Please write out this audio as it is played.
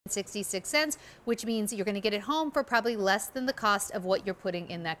$2.66, which means you're going to get it home for probably less than the cost of what you're putting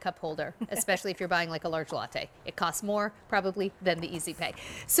in that cup holder, especially if you're buying like a large latte. It costs more probably than the Easy Pay.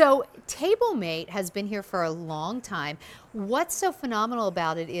 So TableMate has been here for a long time. What's so phenomenal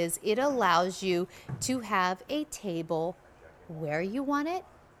about it is it allows you to have a table where you want it,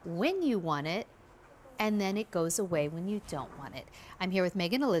 when you want it, and then it goes away when you don't want it. I'm here with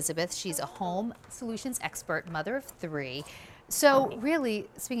Megan Elizabeth. She's a home solutions expert, mother of 3. So really,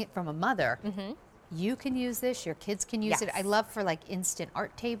 speaking from a mother, you can use this, your kids can use it. I love for like instant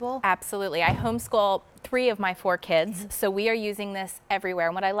art table. Absolutely. I homeschool 3 of my 4 kids, so we are using this everywhere.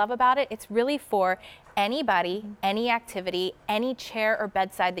 And what I love about it, it's really for anybody, any activity, any chair or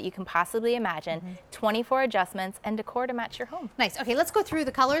bedside that you can possibly imagine, 24 adjustments and decor to match your home. Nice. Okay, let's go through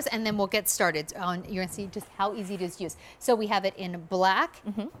the colors and then we'll get started. You're gonna see just how easy it is to use. So we have it in black.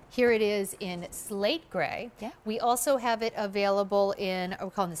 Here it is in slate gray. We also have it available in, we're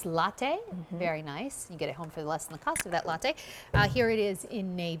calling this latte. Very nice. You get it home for less than the cost of that latte. Here it is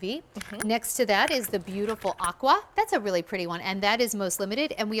in navy. Next to that is the beautiful aqua. That's a really pretty one, and that is most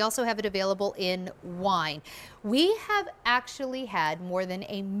limited. And we also have it available in wine. We have actually had more than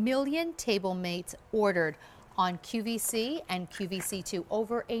 1 million TableMates ordered on QVC and QVC2,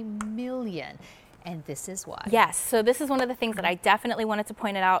 over 1 million. And this is why. Yes, so this is one of the things that I definitely wanted to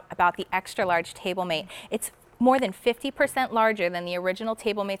point out about the extra large TableMate. It's more than 50% larger than the original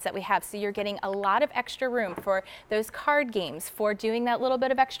TableMates that we have. So you're getting a lot of extra room for those card games, for doing that little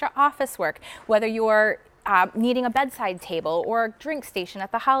bit of extra office work, whether you're needing a bedside table or a drink station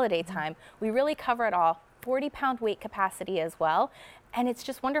at the holiday time. We really cover it all. 40-pound weight capacity as well. And it's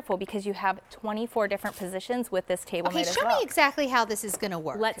just wonderful because you have 24 different positions with this TableMate as well. Show me exactly how this is going to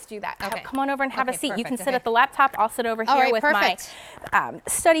work. Let's do that. Come on over and have a seat. You can sit at the laptop. I'll sit over here with my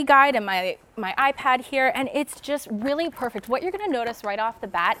study guide and my iPad here, and it's just really perfect. What you're going to notice right off the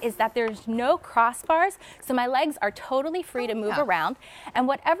bat is that there's no crossbars, so my legs are totally free to move around. And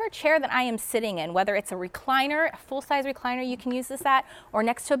whatever chair that I am sitting in, whether it's a recliner, a full-size recliner you can use this at, or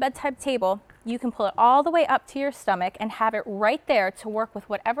next to a bedside table, you can pull it all the way up to your stomach and have it right there to work with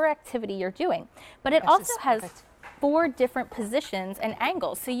whatever activity you're doing. But it also has 4 different positions and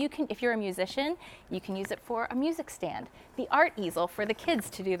angles. So you can, if you're a musician, you can use it for a music stand, the art easel for the kids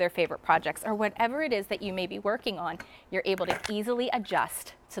to do their favorite projects, or whatever it is that you may be working on. You're able to easily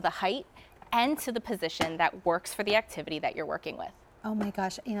adjust to the height and to the position that works for the activity that you're working with. Oh my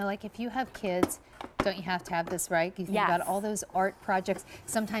gosh, you know, like if you have kids, don't you have to have this, right? You think about all those art projects.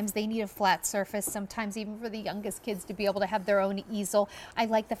 Sometimes they need a flat surface, sometimes even for the youngest kids to be able to have their own easel. I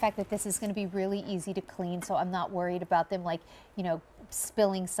like the fact that this is going to be really easy to clean, so I'm not worried about them, like, you know,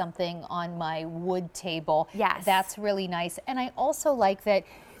 spilling something on my wood table. Yes. That's really nice. And I also like that,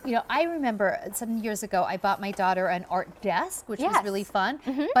 you know, I remember some years ago I bought my daughter an art desk, which was really fun,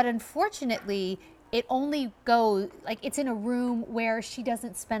 but unfortunately, it only goes, like, it's in a room where she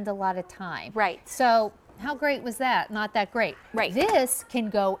doesn't spend a lot of time. Right. So how great was that? Not that great. Right. This can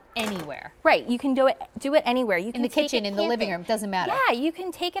go anywhere. Right. You can do it anywhere. You can in the kitchen, in the living room, doesn't matter. Yeah, you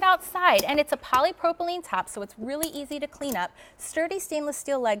can take it outside, and it's a polypropylene top, so it's really easy to clean up. Sturdy stainless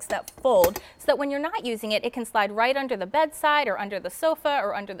steel legs that fold, so that when you're not using it, it can slide right under the bedside or under the sofa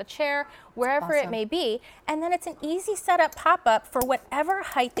or under the chair, wherever it may be. And then it's an easy setup pop-up for whatever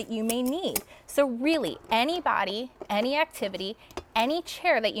height that you may need. So really, anybody, any activity, any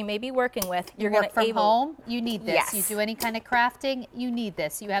chair that you may be working with, you're going to work from home, you need this. Yes. You do any kind of crafting, you need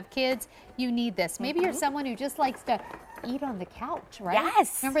this. You have kids, you need this. Maybe you're someone who just likes to eat on the couch, right?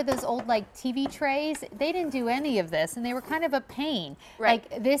 Yes. Remember those old like TV trays? They didn't do any of this, and they were kind of a pain. Right.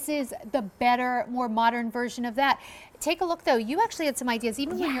 Like, this is the better, more modern version of that. Take a look though. You actually had some ideas,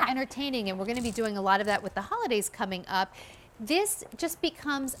 even when you're entertaining, and we're going to be doing a lot of that with the holidays coming up. This just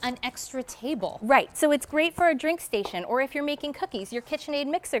becomes an extra table. Right, so it's great for a drink station, or if you're making cookies, your KitchenAid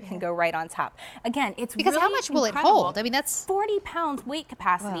mixer can go right on top. Again, it's because really how much will incredible. It hold? I mean, that's 40 pounds weight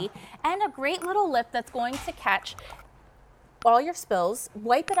capacity, and a great little lip that's going to catch all your spills.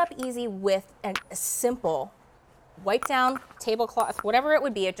 Wipe it up easy with a simple wipe down tablecloth, whatever it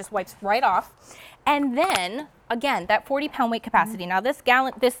would be. It just wipes right off. And then, again, that 40-pound weight capacity. Now, this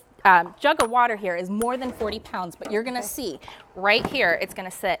jug of water here is more than 40 pounds, but you're going to see right here, it's going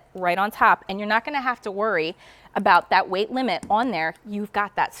to sit right on top, and you're not going to have to worry about that weight limit on there. You've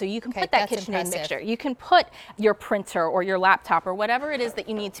got that. So you can put that KitchenAid mixture. You can put your printer or your laptop or whatever it is that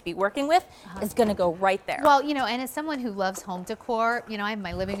you need to be working with is going to go right there. Well, you know, and as someone who loves home decor, you know, I have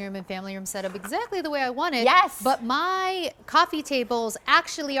my living room and family room set up exactly the way I want it. Yes. But my coffee tables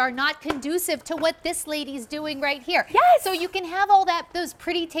actually are not conducive to what this lady's doing right here. Yes. So you can have all those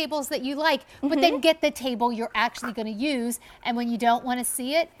pretty tables that you like, but then get the table you're actually going to use. And when you don't want to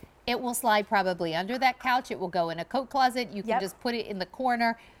see it, It will slide probably under that couch. It will go in a coat closet. You can just put it in the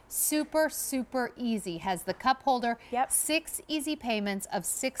corner. Super, super easy. Has the cup holder. 6 easy payments of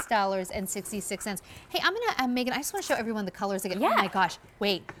 $6.66. Hey, I'm gonna, Megan, I just want to show everyone the colors again. Oh my gosh,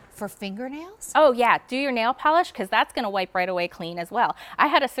 wait. For fingernails? Oh yeah, do your nail polish because that's going to wipe right away clean as well. I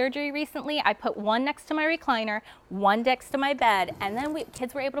had a surgery recently. I put one next to my recliner, one next to my bed, and then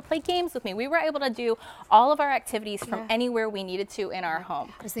kids were able to play games with me. We were able to do all of our activities from anywhere we needed to in our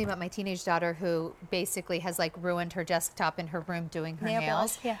home. I was thinking about my teenage daughter who basically has like ruined her desktop in her room doing her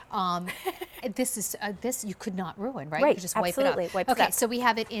nails. This you could not ruin, right? You could just wipe it up. Okay, so we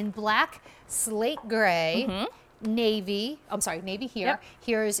have it in black, slate gray, navy, I'm sorry, navy here.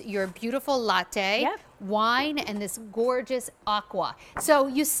 Here's your beautiful latte, wine, and this gorgeous aqua. So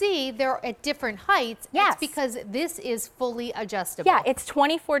you see they're at different heights. It's because this is fully adjustable. Yeah, it's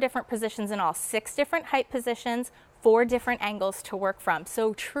 24 different positions in all, 6 different height positions, 4 different angles to work from.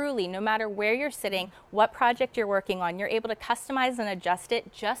 So truly, no matter where you're sitting, what project you're working on, you're able to customize and adjust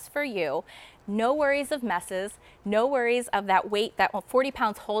it just for you. No worries of messes, no worries of that weight. That 40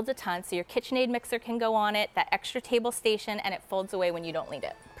 pounds holds a ton, so your KitchenAid mixer can go on it, that extra table station, and it folds away when you don't need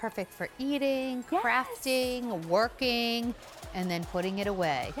it. Perfect for eating, crafting, working, and then putting it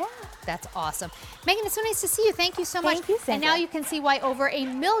away. That's awesome. Megan, it's so nice to see you. Thank you so much. Thank you, Sandra. And now you can see why over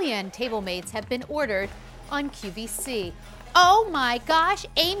 1 million TableMates have been ordered on QVC. Oh my gosh,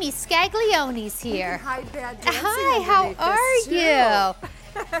 Amy Scaglione's here. Hi, Bad Hi, how are you?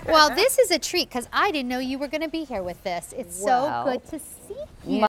 Well, this is a treat because I didn't know you were going to be here with this. It's so good to see